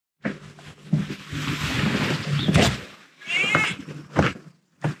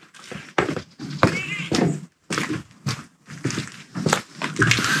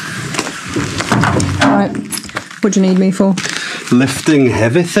What do you need me for? Lifting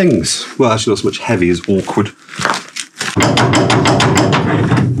heavy things. Well, actually not so much heavy as awkward.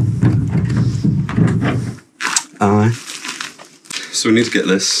 Aye. So we need to get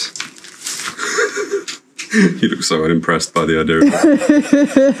this. You look so unimpressed by the idea of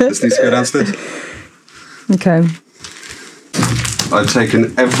that. This needs to go downstairs. Okay. I've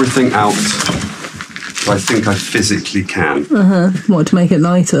taken everything out I think I physically can. What, to make it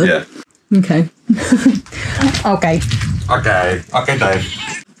lighter? Yeah. Okay. Okay. Okay, Dave.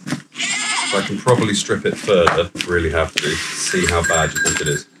 So I can probably strip it further, if I really have to, see how bad you think it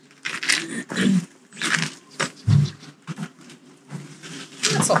is.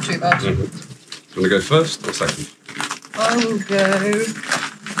 That's not too bad. Do you want to go first or second? I'll go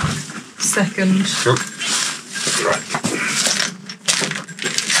second. Cool. Right.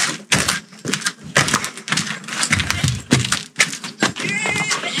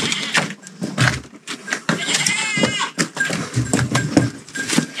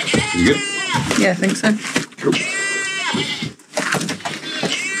 You good? Yeah, I think so. Cool.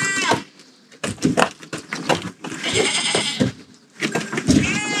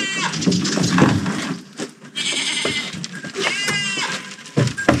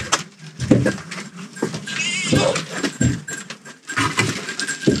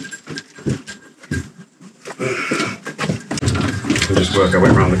 We'll just work our way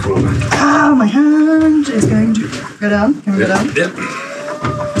around the corner. Ah, my hand is going to go down. Can we go down? Yep.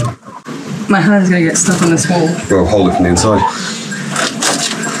 My hand's going to get stuck on this wall. Well, hold it from the inside.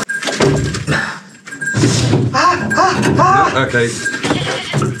 No, okay.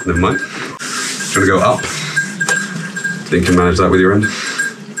 Never mind. Gonna go up. Think you can manage that with your end?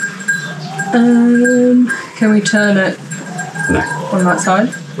 Can we turn it No. on that side?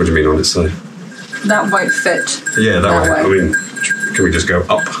 What do you mean on its side? That won't fit. Yeah, that way. I mean, can we just go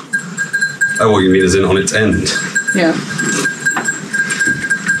up? Oh, what you mean is in on its end? Yeah.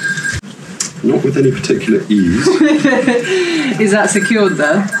 Not with any particular ease. Is that secured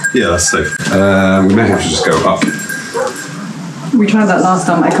there? Yeah, that's safe. We may have to just go up. We tried that last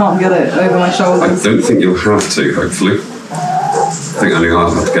time. I can't get it over my I shoulders. don't think you'll have to, hopefully. I think only I'll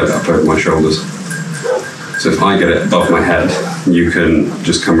have to get it up over my shoulders. So if I get it above my head, you can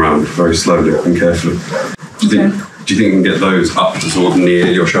just come around very slowly and carefully. Do you think you can get those up to sort of near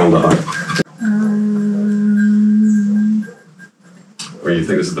your shoulder height? Or you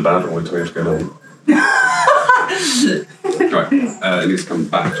think this is the bad one, do we have to go down? Right, it needs to come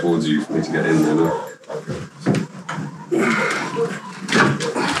back towards you for me to get in there now.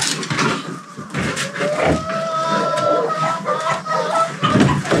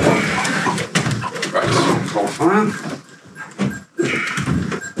 Hold fire.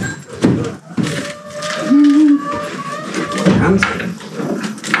 Hands.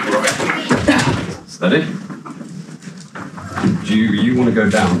 Right. Steady. Do you want to go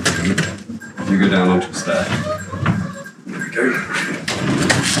down? You go down onto the stair. There we go.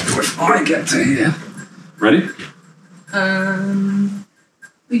 When I get to here. Ready? Are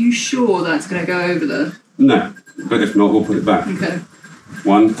you sure that's going to go over there? No, but if not, we'll put it back. Okay.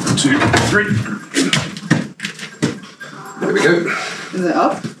 1, 2, 3. There we go. Is it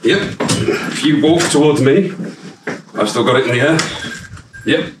up? Yep. If you walk towards me, I've still got it in the air.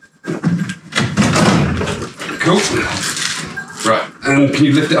 Yep. Cool. Right, and can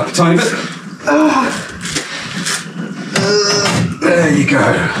you lift it up a tiny bit? There you go.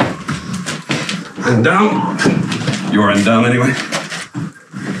 And down. Your end down anyway.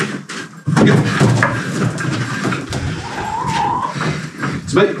 Good.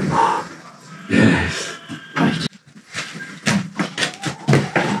 It's me. Yes.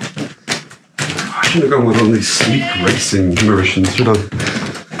 I shouldn't have gone with all these sleek racing Mauritians, should I?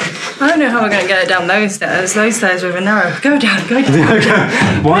 I don't know how we're going to get it down those stairs. Those stairs are over narrow. Go down, go down. Okay.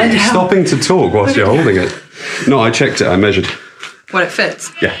 Why are you stopping to talk whilst you're holding it? No, I checked it, I measured. Well, it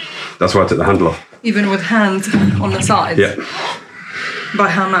fits. Yeah, that's why I took the handle off. Even with hand on the sides? Yeah. By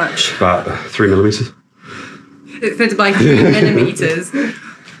how much? About 3 millimetres. It fits by 3 millimetres. Well,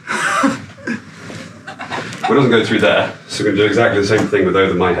 it doesn't go through there, so we're going to do exactly the same thing with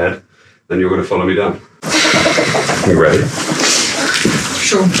over my head. Then you're going to follow me down. You ready?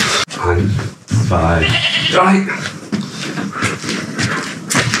 Sure. 5, right.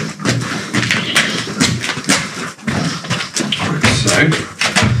 So,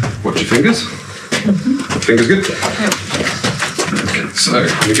 watch your fingers. Fingers good? Yep. Okay, so I'm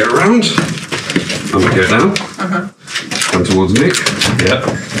going to go around. I'm going to go down. Come towards me.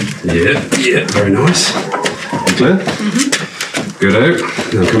 Yeah, very nice. Clear? Good out.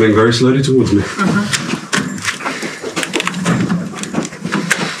 Now coming very slowly towards me.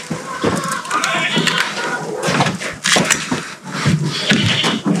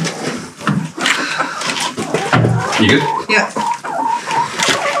 You good? Yeah.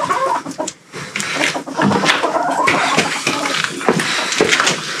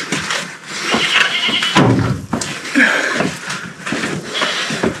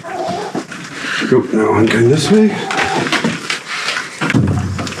 Cool. Now I'm going this way.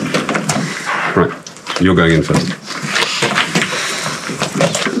 Right. You're going in first.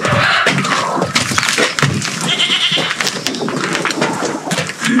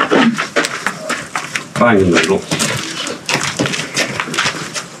 Bang in the middle.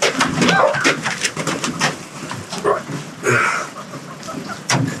 Right.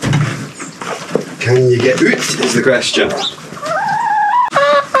 Can you get out? Is the question.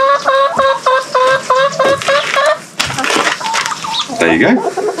 There you go.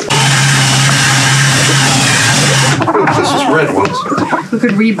 Oh, this was red once. We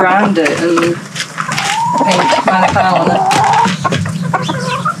could rebrand it and paint Manukau on it.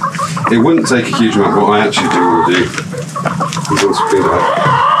 It wouldn't take a huge amount. What I actually do is also clean out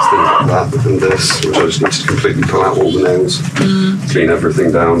things like that and this, which I just need to completely pull out all the nails, clean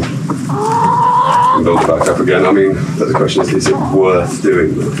everything down, and build it back up again. I mean, the question is it worth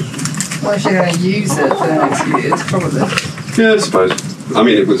doing that? Well, if you're going to use it for the next few years, probably. Yeah, I suppose. I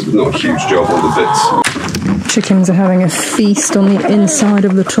mean, it was not a huge job on the bits. Chickens are having a feast on the inside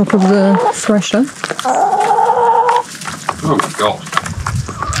of the top of the thresher. Oh my god.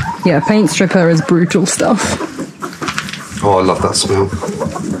 Yeah, paint stripper is brutal stuff. Oh, I love that smell.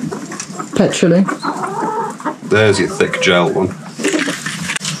 Literally. There's your thick gel one.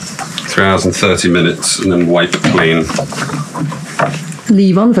 3 hours and 30 minutes and then wipe it clean.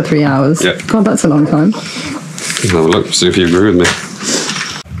 Leave on for 3 hours? Yeah. God, that's a long time. Have a look, see if you agree with me.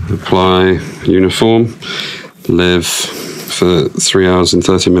 Apply uniform, live for 3 hours and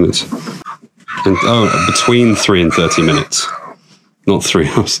 30 minutes. And between 3 and 30 minutes. Not 3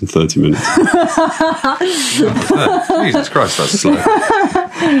 hours and 30 minutes. Jesus Christ, that's slow.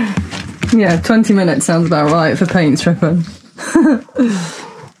 Yeah, 20 minutes sounds about right for paint stripping.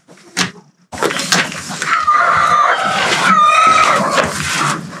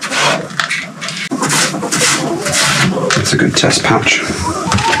 That's a good test patch.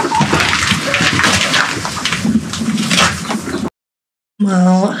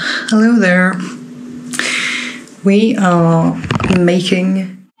 Well, hello there. We are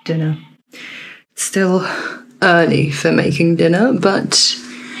making dinner. Still early for making dinner, but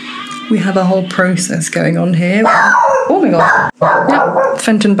we have a whole process going on here. Oh my god. Yeah,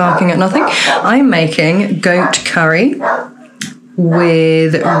 Fenton barking at nothing. I'm making goat curry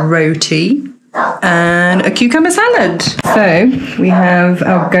with roti and a cucumber salad. So we have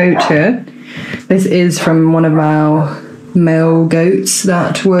our goat here. This is from one of our male goats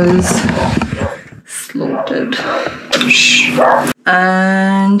that was slaughtered.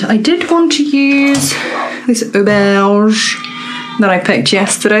 And I did want to use this auberge that I picked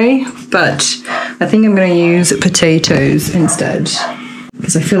yesterday, but I think I'm going to use potatoes instead,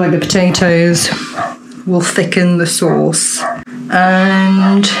 because I feel like the potatoes will thicken the sauce.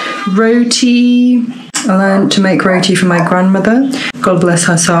 And roti, I learned to make roti from my grandmother, God bless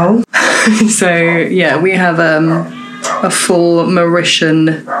her soul. So yeah, we have a full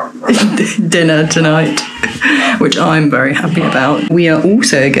Mauritian dinner tonight, which I'm very happy about. We are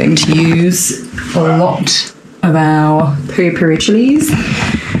also going to use a lot of our peri-peri chilies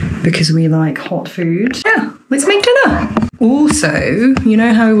because we like hot food. Yeah, let's make dinner. Also, you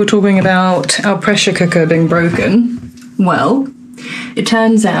know how we were talking about our pressure cooker being broken? Well, it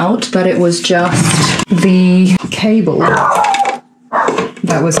turns out that it was just the cable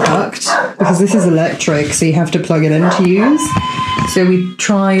that was fucked, because this is electric, so you have to plug it in to use. So we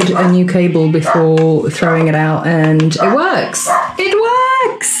tried a new cable before throwing it out, and it works! It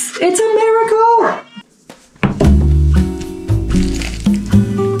works! It's a miracle!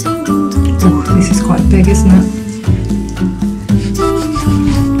 Oh, this is quite big, isn't it?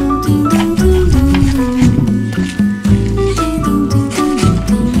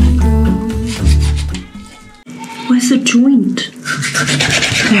 Where's the joint?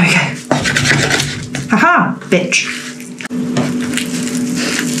 There we go. Aha, bitch.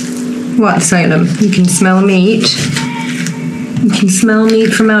 What, Salem? You can smell meat? You can smell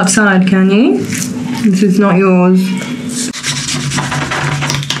meat from outside, can you? This is not yours.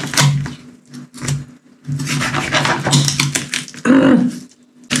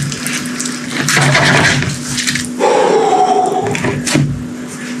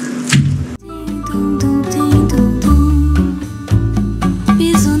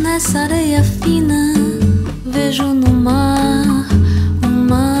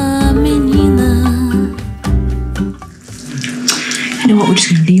 You know what, we're just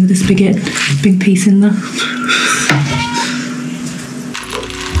going to leave this big piece in there.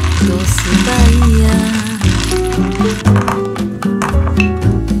 Bahia.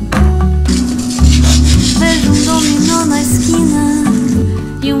 Vejo dominó na esquina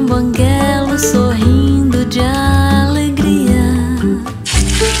e banguelo sorrindo de alegria.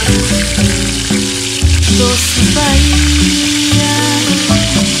 Doce Bahia,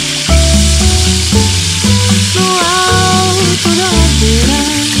 no alto da ladeira,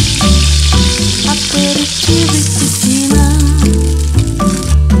 aperitivo e piscina.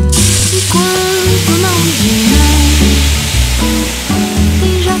 Enquanto na ondina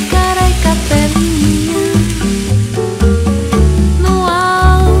tem jacaré e capelinha. No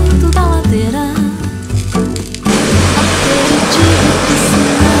alto da ladeira, aperitivo e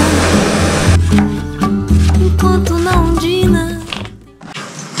piscina. Enquanto na ondina.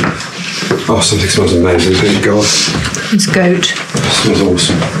 Oh, something smells amazing. Thank God. It's goat. It smells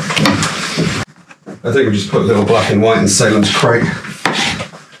awesome. I think we just put little black and white in Salem's crate.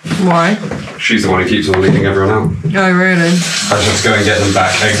 Why? She's the one who keeps on leading everyone out. Oh, really? I just have to go and get them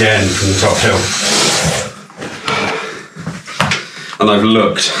back again from the top hill. And I've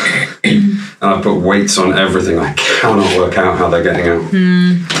looked, and I've put weights on everything. I cannot work out how they're getting out.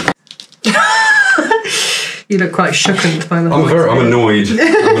 You look quite shooked by the I'm annoyed.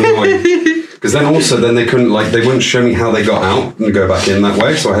 I'm annoyed. Because then they couldn't, they wouldn't show me how they got out and go back in that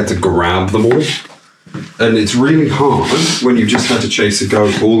way, so I had to grab them all. And it's really hard when you've just had to chase a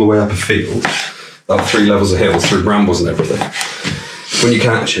goat all the way up a field, up 3 levels of hills through brambles and everything. When you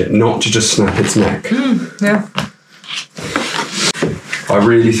catch it, not to just snap its neck. Yeah. I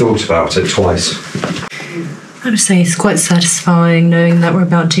really thought about it twice. I would say it's quite satisfying knowing that we're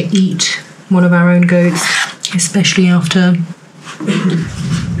about to eat one of our own goats, especially after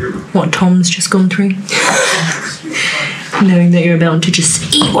what Tom's just gone through. Knowing that you're about to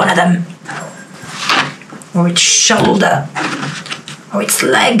just eat one of them. Or its shoulder. Or its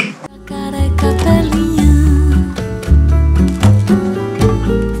leg.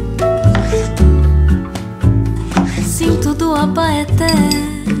 Sinto do Abaeté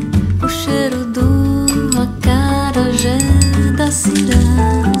o cheiro do acarajé da Cirá.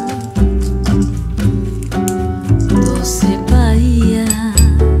 Doce Bahia,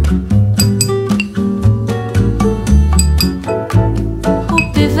 o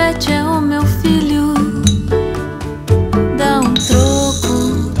pivete é o meu filho. Dá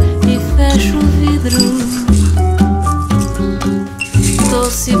troco e fecha o vidro.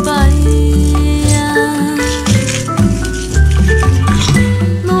 Doce Bahia,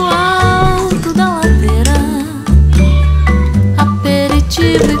 no alto da ladeira,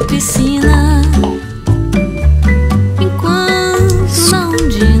 aperitivo e piscina. Enquanto na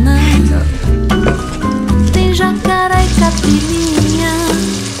ondina tem jacaré e capilinha.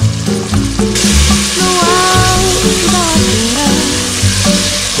 No alto da ladeira,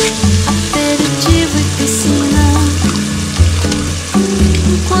 aperitivo e piscina.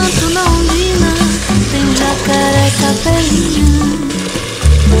 Enquanto na ondina tem jacaré e capelinha.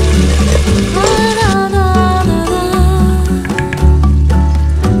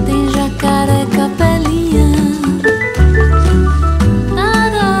 Tem jacaré e capelinha.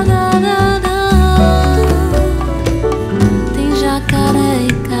 Tem jacaré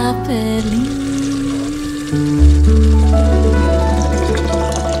e capelinha.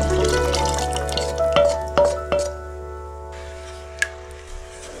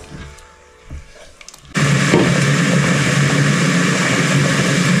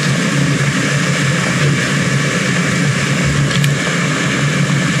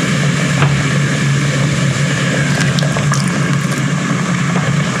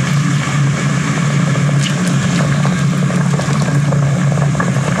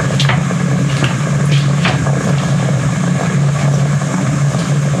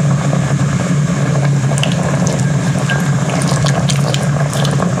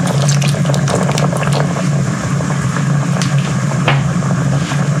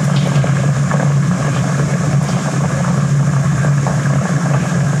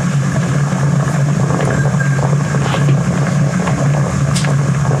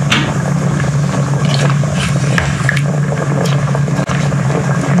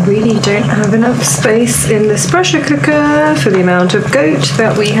 Really don't have enough space in this pressure cooker for the amount of goat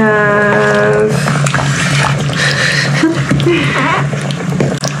that we have.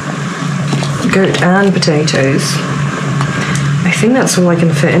 Goat and potatoes. I think that's all I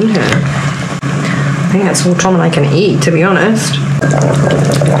can fit in here. I think that's all Tom and I can eat, to be honest.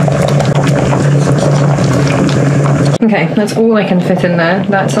 Okay, that's all I can fit in there.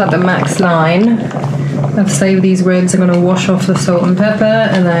 That's at the max line. I've saved these ribs. I'm going to wash off the salt and pepper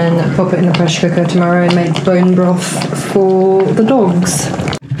and then pop it in the pressure cooker tomorrow and make bone broth for the dogs.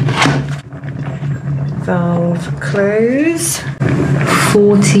 Valve close.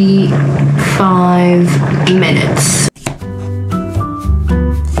 45 minutes.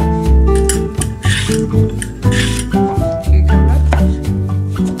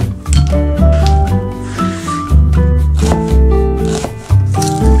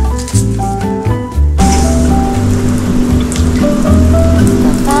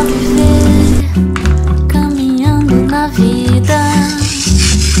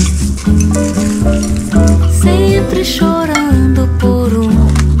 Sempre chorando por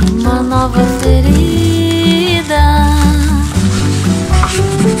uma nova ferida.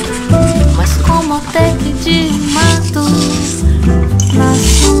 Mas como até que de mato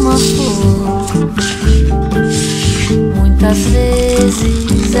nasce uma flor. Muitas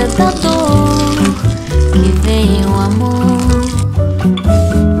vezes é da dor que vem o amor.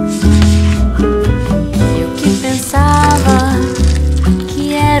 Eu que pensava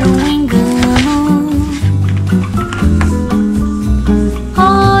que era um engano.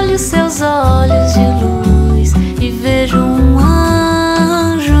 Olho seus olhos de luz e vejo um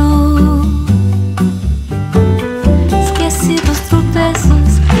anjo. Esqueci dos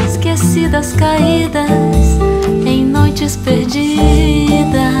tropeços, esqueci das caídas em noites perdidas.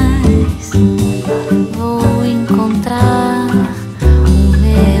 Vou encontrar o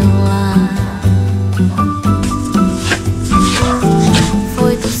meu lar.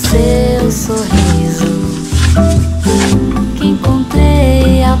 Foi do seu sorriso que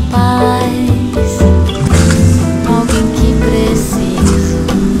encontrei a paz. Alguém que preciso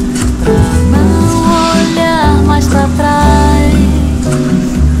pra não olhar mais pra trás.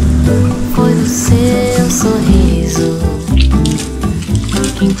 Foi do seu sorriso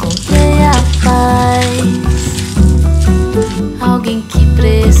que encontrei a paz. Alguém que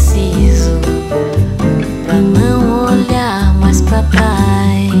preciso pra não olhar mais pra trás.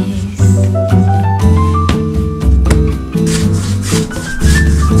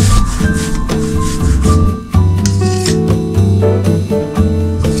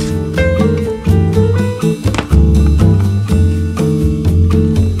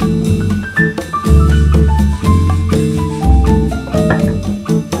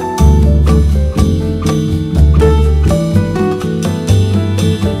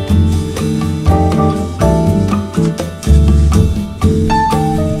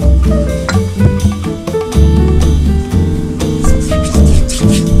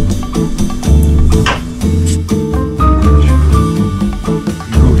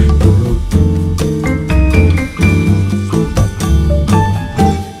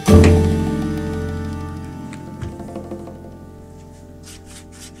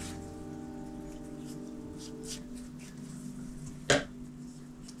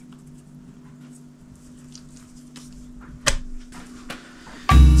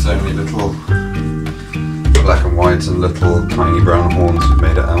 So many little black and whites and little tiny brown horns have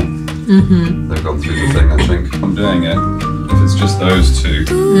made it out. They've gone through the thing, I think. I'm doing it. If it's just those two,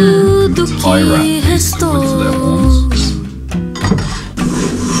 tie wrap these with their horns.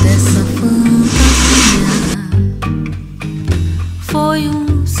 Dessa fantasia foi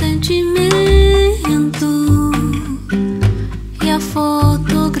sentimento e a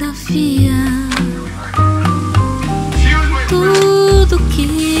fotografia. Tudo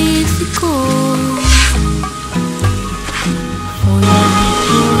que ficou foi a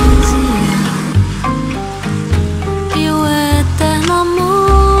poesia e o eterno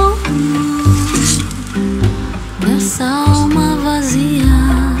amor nessa alma vazia,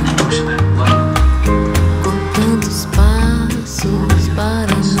 com tantos passos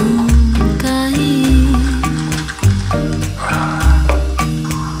para nunca ir.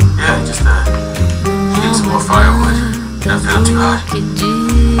 Yeah, just beautiful firewood. Que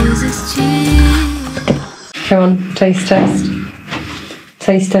desistir. Come on, taste test.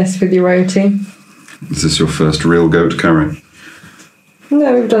 Taste test with your roti. Is this your first real goat curry?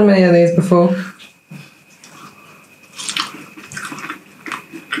 No, we've done many of these before.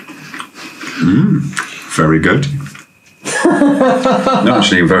 Very goaty. Not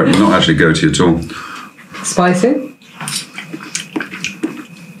actually goaty at all. Spicy?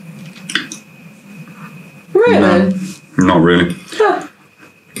 Really? No, not really. Huh.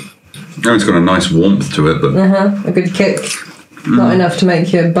 No, it's got a nice warmth to it, but A good kick. Not enough to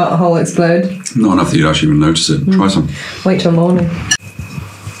make your butthole explode. not enough that you'd actually even notice it. Try some. Wait till morning.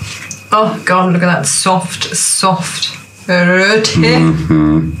 Oh god, look at that soft, soft roti.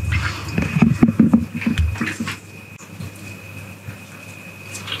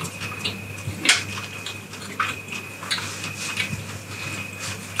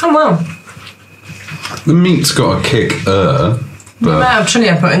 Oh wow. The meat's got a kick, The amount of chili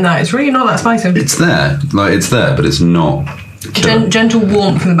I put in that, it's really not that spicy. It's there, like it's there, but it's not. Gentle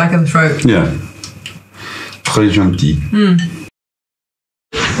warmth in the back of the throat. Yeah. Très gentil.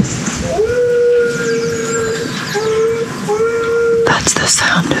 That's the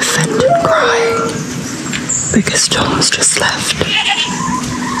sound of Fenton crying because John's just left.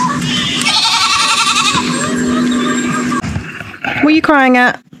 What are you crying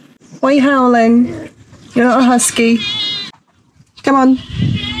at? Why are you howling? You're not a husky. Come on.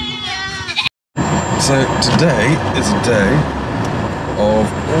 So today is a day of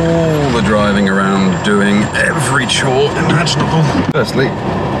all the driving around doing every chore imaginable. Firstly,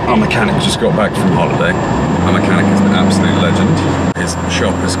 our mechanic just got back from holiday. Our mechanic is an absolute legend. His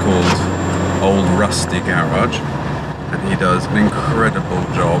shop is called Old Rusty Garage, and he does an incredible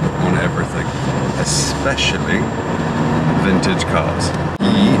job on everything, especially vintage cars.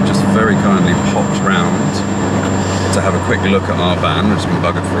 He just very kindly popped round to have a quick look at our van, which has been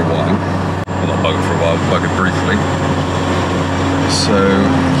buggered for a while. Well, not buggered for a while, buggered briefly. So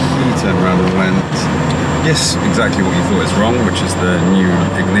he turned around and went, yes, exactly what you thought is wrong, which is the new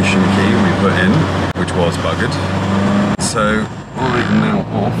ignition key we put in, which was buggered. So I am now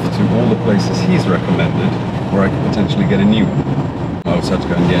off to all the places he's recommended where I could potentially get a new one. I also had to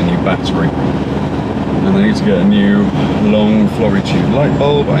go and get a new battery. And I need to get a new long flory tube light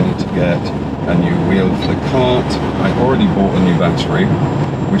bulb. I need to get a new wheel for the cart. I already bought a new battery,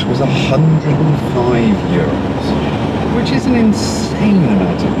 which was €105, which is an insane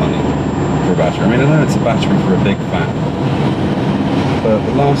amount of money for a battery. I mean, I know it's a battery for a big fan, but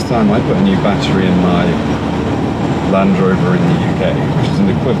the last time I put a new battery in my Land Rover in the UK, which is an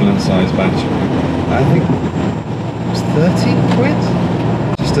equivalent size battery, I think it was 30 quid?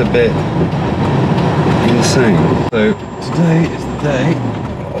 Just a bit insane. So today is the day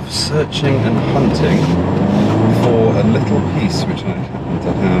of searching and hunting for a little piece which I happen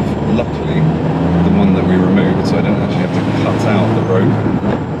to have, luckily, the one that we removed, so I don't actually have to cut out the rope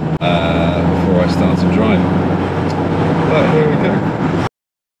before I started driving. But here we go.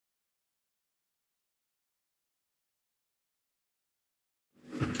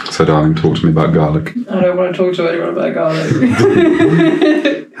 So darling, talk to me about garlic. I don't want to talk to anyone about garlic.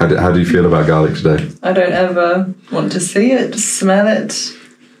 How do you feel about garlic today? I don't ever want to see it, smell it.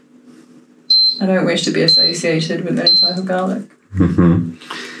 I don't wish to be associated with any type of garlic. Mm-hmm.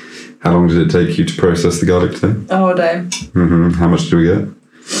 How long did it take you to process the garlic today? A whole day. Mm-hmm. How much did we get?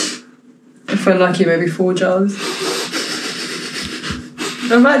 If we're lucky, maybe 4 jars.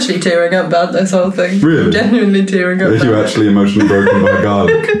 I'm actually tearing up about this whole thing. Really? I'm genuinely tearing up. Are you actually emotionally broken by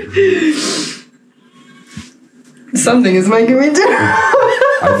garlic? Something is making me do.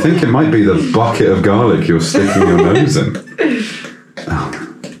 I think it might be the bucket of garlic you're sticking your nose in.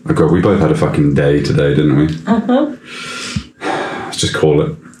 Oh God, we both had a fucking day today, didn't we? Uh-huh. Let's just call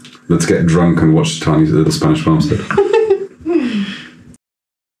it. Let's get drunk and watch the tiny little Spanish farmstead.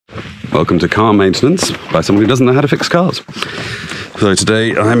 Welcome to car maintenance by someone who doesn't know how to fix cars. So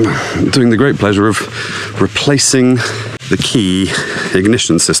today I'm doing the great pleasure of replacing the key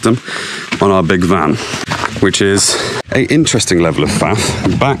ignition system on our big van, which is an interesting level of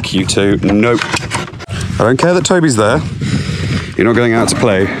faff. Back, you two. Nope. I don't care that Toby's there. You're not going out to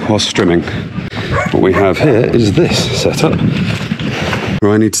play whilst streaming. What we have here is this setup,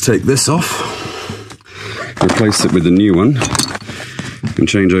 where I need to take this off, replace it with a new one, and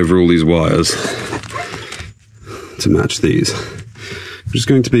change over all these wires to match these, which is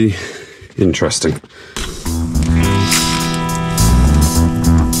going to be interesting.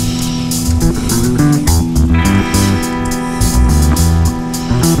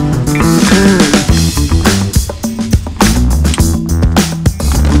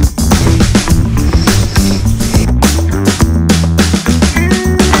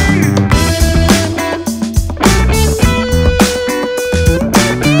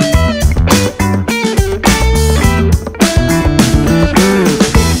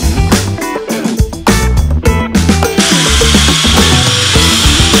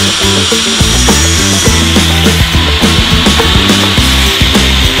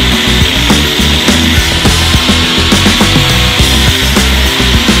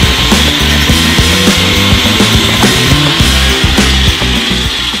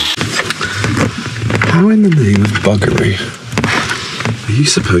 How in the name of buggery are you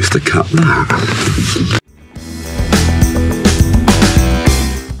supposed to cut that?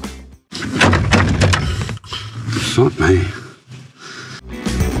 Fuck me.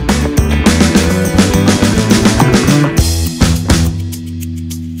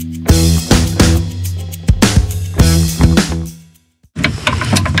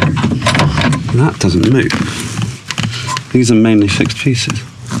 That doesn't move. These are mainly fixed pieces.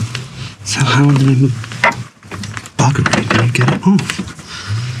 So how in the name of buggery do you get it off?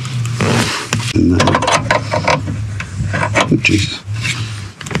 No. Oh, Jesus.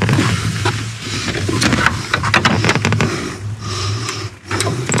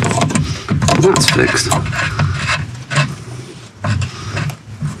 That's fixed.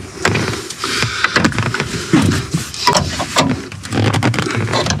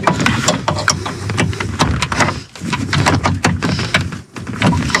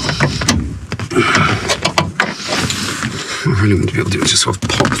 What I really want to be able to do is just sort of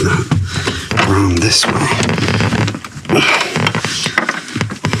pop that around this way.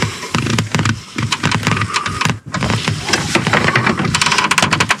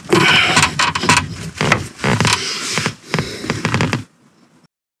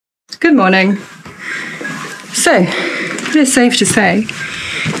 Good morning. So, it is safe to say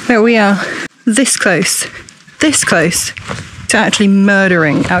that we are this close to actually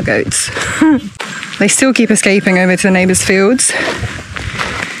murdering our goats. They still keep escaping over to the neighbours' fields.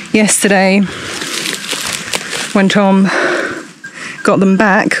 Yesterday, when Tom got them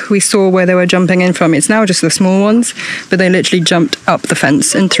back, we saw where they were jumping in from. It's now just the small ones, but they literally jumped up the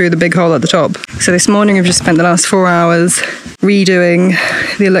fence and through the big hole at the top. So this morning we've just spent the last 4 hours redoing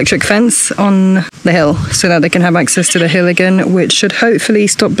the electric fence on the hill so that they can have access to the hill again, which should hopefully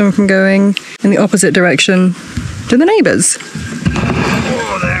stop them from going in the opposite direction to the neighbours.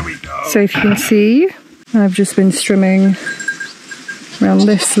 Oh, there we go. So if you can see, I've just been trimming around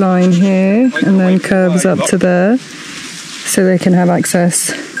this line here and then curves up to there so they can have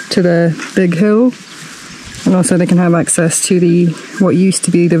access to the big hill, and also they can have access to the what used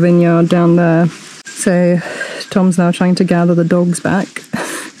to be the vineyard down there. So Tom's now trying to gather the dogs back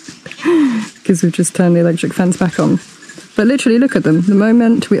because we've just turned the electric fence back on. But literally look at them. The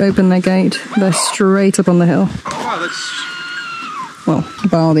moment we open their gate, they're straight up on the hill. Wow, that's... Well,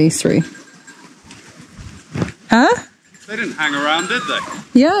 bar these three. Huh? They didn't hang around, did they?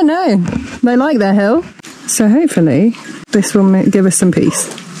 Yeah, no. They like their hill. So hopefully this will give us some peace.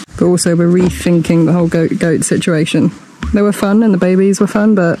 But also we're rethinking the whole goat situation. They were fun and the babies were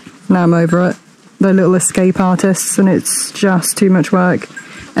fun, but now I'm over it. They're little escape artists and it's just too much work.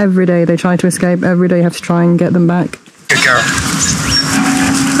 Every day they try to escape, every day you have to try and get them back. Good girl.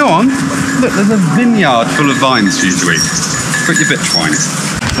 Go on. Look, there's a vineyard full of vines for you to eat. Put your bitch wine.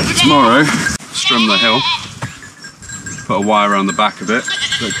 Tomorrow, strum the hill. Put a wire around the back of it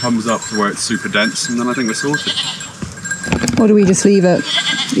so it comes up to where it's super dense, and then I think we're sorted. Or do we just leave it?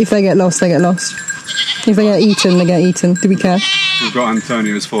 If they get lost, they get lost. If they get eaten, they get eaten. Do we care? We've got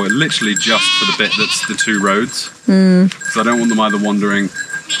Antonio's for it, literally just for the bit that's the two roads. Because I don't want them either wandering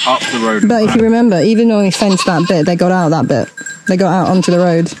up the road. But if you remember, even though we fenced that bit, they got out that bit. They got out onto the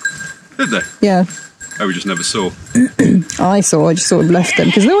road. Did they? Yeah. Oh, we just never saw. I just sort of left them,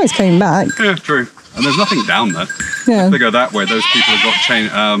 because they always came back. Yeah, true. And there's nothing down there. Yeah. If they go that way, those people have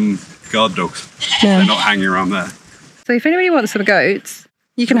got guard dogs. Yeah. They're not hanging around there. So if anybody wants some goats,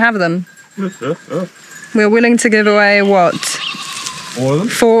 you can have them. We're willing to give away, what? All of them?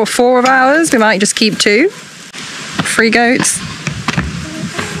 Four of ours. We might just keep 2. Free goats.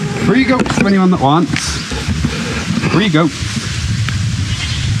 Free goats for anyone that wants. Free goat.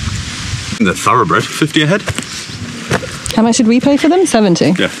 They're thoroughbred. 50 a head? How much did we pay for them?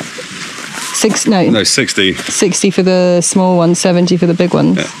 70? Yeah. No, 60. 60 for the small ones, 70 for the big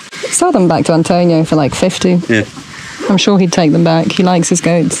ones. Yeah. Sell them back to Antonio for like 50. Yeah. I'm sure he'd take them back. He likes his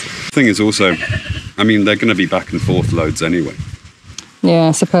goats. The thing is also, I mean, they're going to be back and forth loads anyway. Yeah,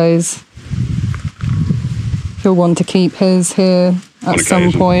 I suppose. He'll want to keep his here at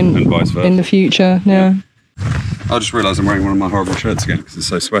some point and vice versa. in the future. Yeah. I just realised I'm wearing one of my horrible shirts again because it's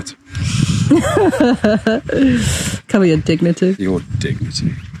so sweaty. Cover your dignity. Your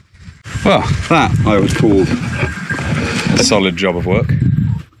dignity. Well, that I would call a solid job of work.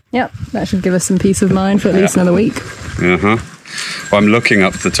 Yep, that should give us some peace of mind for at least another week. Well, I'm looking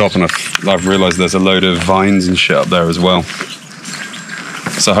up the top and I've realised there's a load of vines and shit up there as well.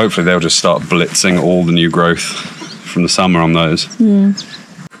 So hopefully they'll just start blitzing all the new growth from the summer on those.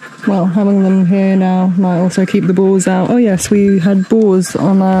 Well, having them here now might also keep the boars out. Oh yes, we had boars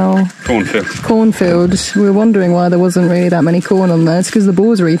on our cornfield. We were wondering why there wasn't really that many corn on there. It's because the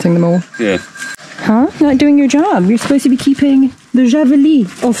boars are eating them all. Yeah. Huh? You're not doing your job. You're supposed to be keeping the javeli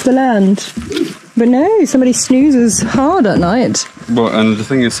off the land. But no, somebody snoozes hard at night. Well, and the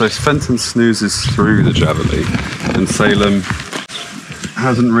thing is, so Fenton snoozes through the javeli, and Salem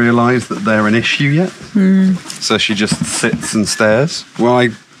hasn't realised that they're an issue yet. So she just sits and stares. Well, I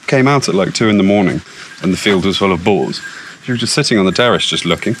came out at like 2 in the morning and the field was full of boars. She was just sitting on the terrace just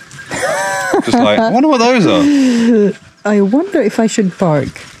looking. Just like, I wonder what those are. I wonder if I should bark.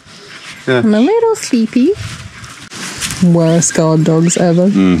 Yeah. I'm a little sleepy. Worst guard dogs ever.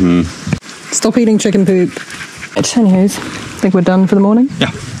 Mm-hmm. Stop eating chicken poop. Anyways, I think we're done for the morning.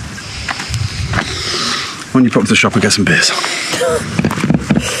 Yeah. Why don't you pop to the shop and get some beers?